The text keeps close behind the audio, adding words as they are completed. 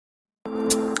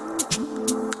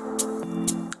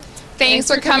Thanks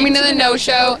for coming to the No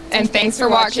Show, and thanks for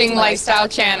watching Lifestyle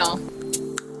Channel.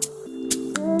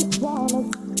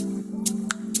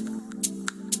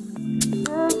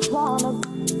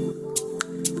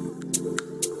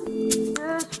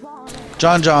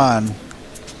 John.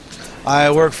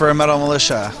 I work for Metal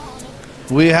Mulisha.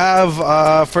 We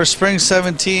have for Spring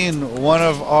 17 one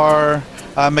of our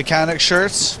mechanic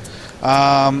shirts.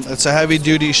 It's a heavy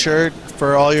duty shirt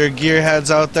for all your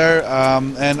gearheads out there,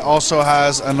 and also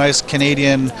has a nice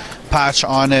Canadian patch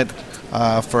on it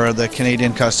for the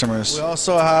Canadian customers. We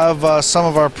also have some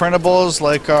of our printables,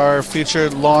 like our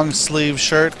featured long sleeve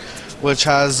shirt, which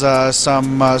has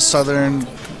some southern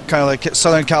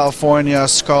California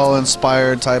skull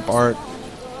inspired type art.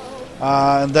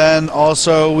 And then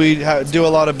also we do a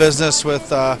lot of business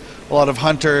with a lot of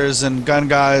hunters and gun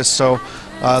guys, so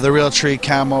the Real Tree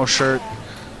camo shirt,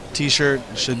 t-shirt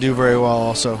should do very well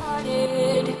also.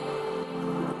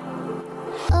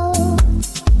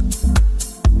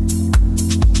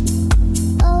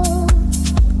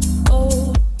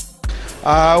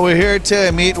 We're here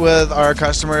to meet with our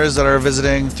customers that are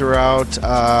visiting throughout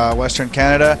Western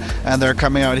Canada, and they're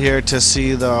coming out here to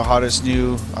see the hottest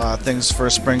new things for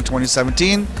spring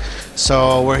 2017.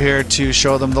 So we're here to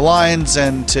show them the lines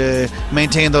and to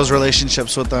maintain those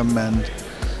relationships with them and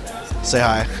say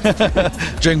hi,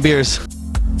 drink beers.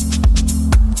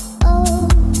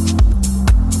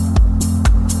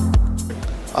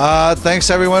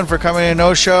 Thanks everyone for coming to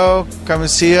No Show. Come and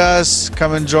see us.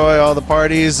 Come enjoy all the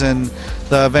parties and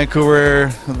the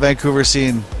Vancouver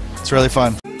scene. It's really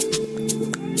fun.